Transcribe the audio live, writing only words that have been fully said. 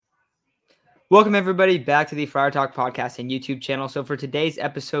Welcome, everybody, back to the Friar Talk podcast and YouTube channel. So for today's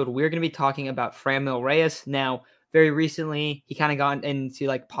episode, we're going to be talking about Franmil Reyes. Now, very recently, he kind of got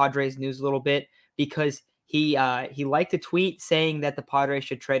into Padres news a little bit because he liked a tweet saying that the Padres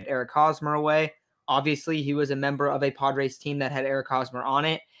should trade Eric Hosmer away. Obviously, he was a member of a Padres team that had Eric Hosmer on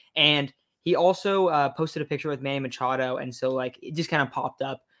it. And he also posted a picture with Manny Machado. And so it just kind of popped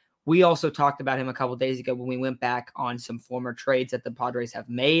up. We also talked about him a couple days ago when we went back on some former trades that the Padres have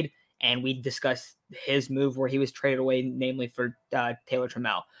made. And we discussed his move where he was traded away, namely for Taylor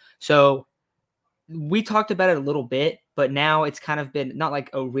Trammell. So we talked about it a little bit, but now it's kind of been not like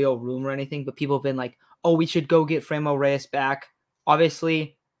a real rumor or anything, but people have been like, oh, we should go get Franmil Reyes back.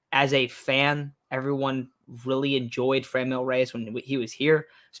 Obviously, as a fan, everyone really enjoyed Franmil Reyes when he was here,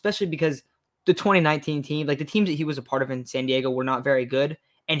 especially because the 2019 team, the teams that he was a part of in San Diego were not very good,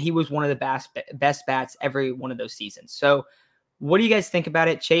 and he was one of the best bats every one of those seasons. So what do you guys think about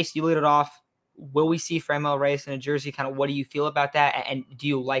it? Chase, you lead it off. Will we see Franmil Reyes in a jersey? Kind of what do you feel about that? And do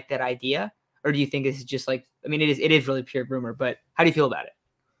you like that idea? Or do you think this is just it is really pure rumor, but how do you feel about it?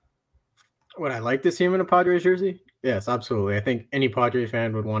 Would I like to see him in a Padres jersey? Yes, absolutely. I think any Padres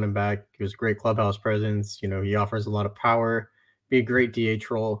fan would want him back. He was a great clubhouse presence. He offers a lot of power, be a great DH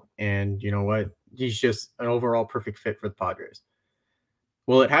role. And you know what? He's just an overall perfect fit for the Padres.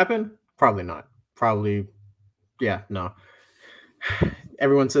 Will it happen? Probably not. Probably, yeah, no.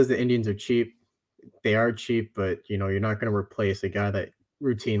 Everyone says the Indians are cheap. They are cheap, but you're not going to replace a guy that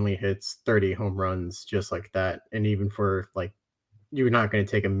routinely hits 30 home runs just like that. And even for you're not going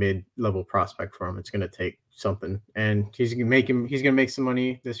to take a mid-level prospect for him. It's going to take something, and he's going to make some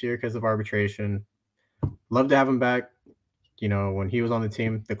money this year because of arbitration. Love to have him back. When he was on the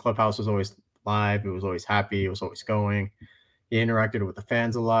team, the clubhouse was always live. It was always happy. It was always going. He interacted with the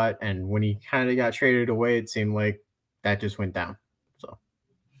fans a lot, and when he kind of got traded away, it seemed like that just went down. So,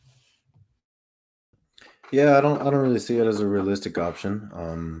 yeah, I don't really see it as a realistic option.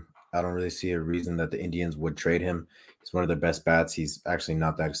 I don't really see a reason that the Indians would trade him. He's one of their best bats. He's actually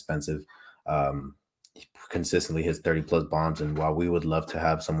not that expensive. He consistently hits 30 plus bombs. And while we would love to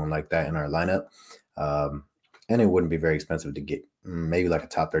have someone like that in our lineup, and it wouldn't be very expensive to get, maybe like a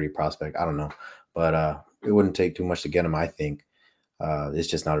top 30 prospect. I don't know, but it wouldn't take too much to get him. I think it's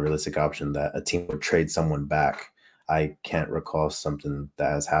just not a realistic option that a team would trade someone back. I can't recall something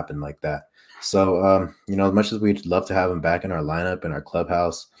that has happened like that. So, as much as we'd love to have him back in our lineup, in our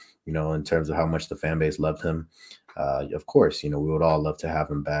clubhouse, in terms of how much the fan base loved him, of course, we would all love to have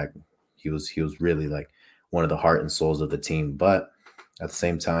him back. He was really one of the heart and souls of the team. But at the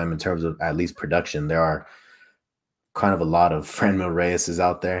same time, in terms of at least production, there are kind of a lot of Franmil Reyes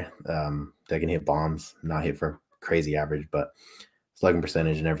out there that can hit bombs, not hit for crazy average, but slugging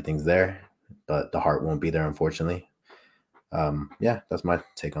percentage and everything's there. But the heart won't be there, unfortunately. Yeah, that's my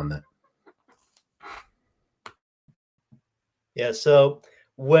take on that. Yeah, so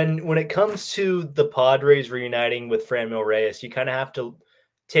when it comes to the Padres reuniting with Franmil Reyes, you kind of have to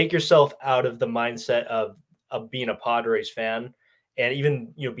take yourself out of the mindset of being a Padres fan and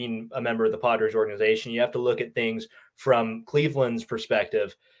even being a member of the Padres organization. You have to look at things from Cleveland's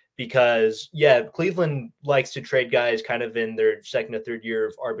perspective because, yeah, Cleveland likes to trade guys kind of in their second or third year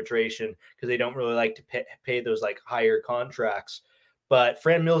of arbitration because they don't really like to pay those higher contracts. But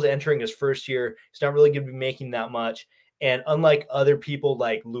Franmil's entering his first year. He's not really going to be making that much. And unlike other people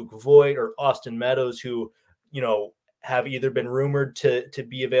like Luke Voigt or Austin Meadows, who, have either been rumored to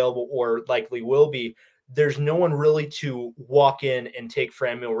be available or likely will be, there's no one really to walk in and take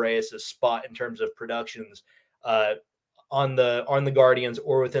Franmil Reyes' spot in terms of productions on the Guardians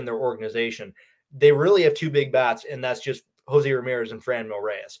or within their organization. They really have two big bats, and that's just Jose Ramirez and Franmil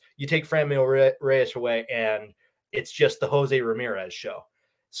Reyes. You take Franmil Reyes away, and it's just the Jose Ramirez show.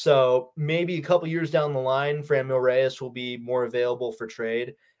 So maybe a couple years down the line, Franmil Reyes will be more available for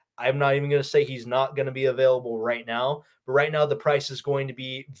trade. I'm not even going to say he's not going to be available right now, but right now the price is going to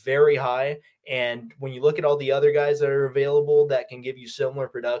be very high. And when you look at all the other guys that are available that can give you similar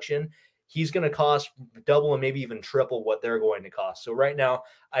production, he's going to cost double and maybe even triple what they're going to cost. So right now,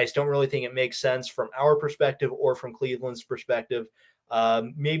 I just don't really think it makes sense from our perspective or from Cleveland's perspective.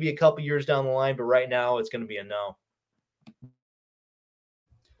 Maybe a couple years down the line, but right now it's going to be a no.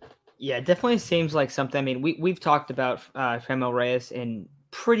 Yeah, it definitely seems like something. I mean, we've talked about Franmil Reyes in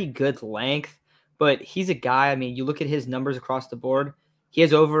pretty good length, but he's a guy. I mean, you look at his numbers across the board. He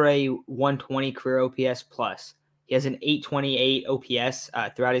has over a 120 career OPS plus. He has an 828 OPS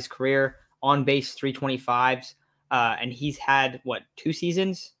throughout his career, on base 325s, and he's had 2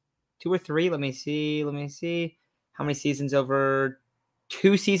 seasons, 2 or 3. Let me see how many seasons over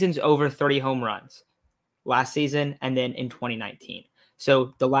 2 seasons over 30 home runs last season, and then in 2019.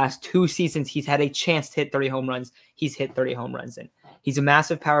 So the last 2 seasons, he's had a chance to hit 30 home runs. He's hit 30 home runs, and he's a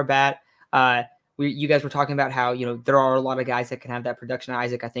massive power bat. You guys were talking about how, there are a lot of guys that can have that production.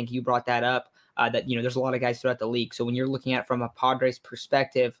 Isaac, I think you brought that up, that, there's a lot of guys throughout the league. So when you're looking at it from a Padres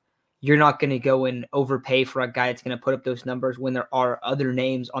perspective, you're not going to go and overpay for a guy that's going to put up those numbers when there are other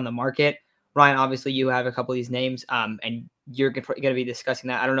names on the market. Ryan, obviously you have a couple of these names, and you're going to be discussing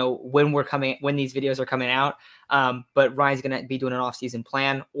that. I don't know when these videos are coming out, but Ryan's going to be doing an off-season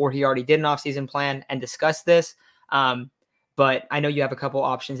plan, or he already did an off-season plan and discussed this. But I know you have a couple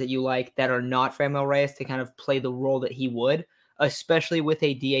options that you like that are not Franmil Reyes to kind of play the role that he would, especially with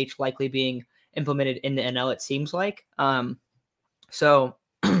a DH likely being implemented in the NL, it seems like. So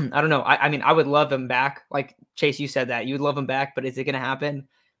I don't know. I mean, I would love him back. Like Chase, you said that you would love him back, but is it going to happen?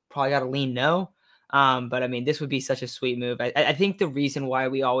 Probably got to lean no. But I mean, this would be such a sweet move. I think the reason why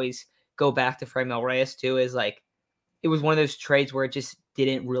we always go back to Franmil Reyes too is like, it was one of those trades where it just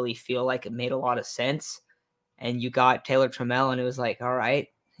didn't really feel like it made a lot of sense. And you got Taylor Trammell, and it was like, all right.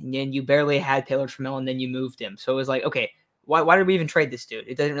 And then you barely had Taylor Trammell, and then you moved him. So it was like, okay, why did we even trade this dude?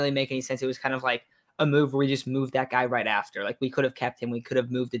 It doesn't really make any sense. It was kind of like a move where we just moved that guy right after. Like we could have kept him. We could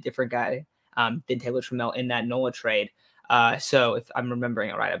have moved a different guy than Taylor Trammell in that Nola trade. So if I'm remembering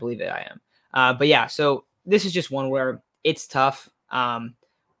it right, I believe it I am. But yeah, so this is just one where it's tough.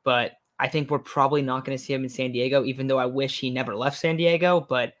 But I think we're probably not going to see him in San Diego, even though I wish he never left San Diego.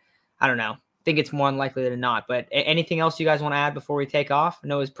 But I don't know. I think it's more unlikely than not. But anything else you guys want to add before we take off? I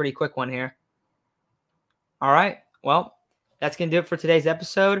know it was a pretty quick one here. All right. Well, that's going to do it for today's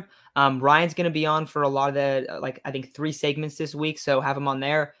episode. Ryan's going to be on for a lot of the, I think 3 segments this week. So have him on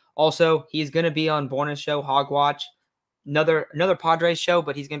there. Also, he's going to be on Borna's show, Hog Watch, another Padres show,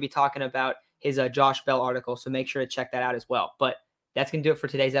 but he's going to be talking about his Josh Bell article. So make sure to check that out as well. But that's going to do it for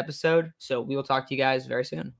today's episode. So we will talk to you guys very soon.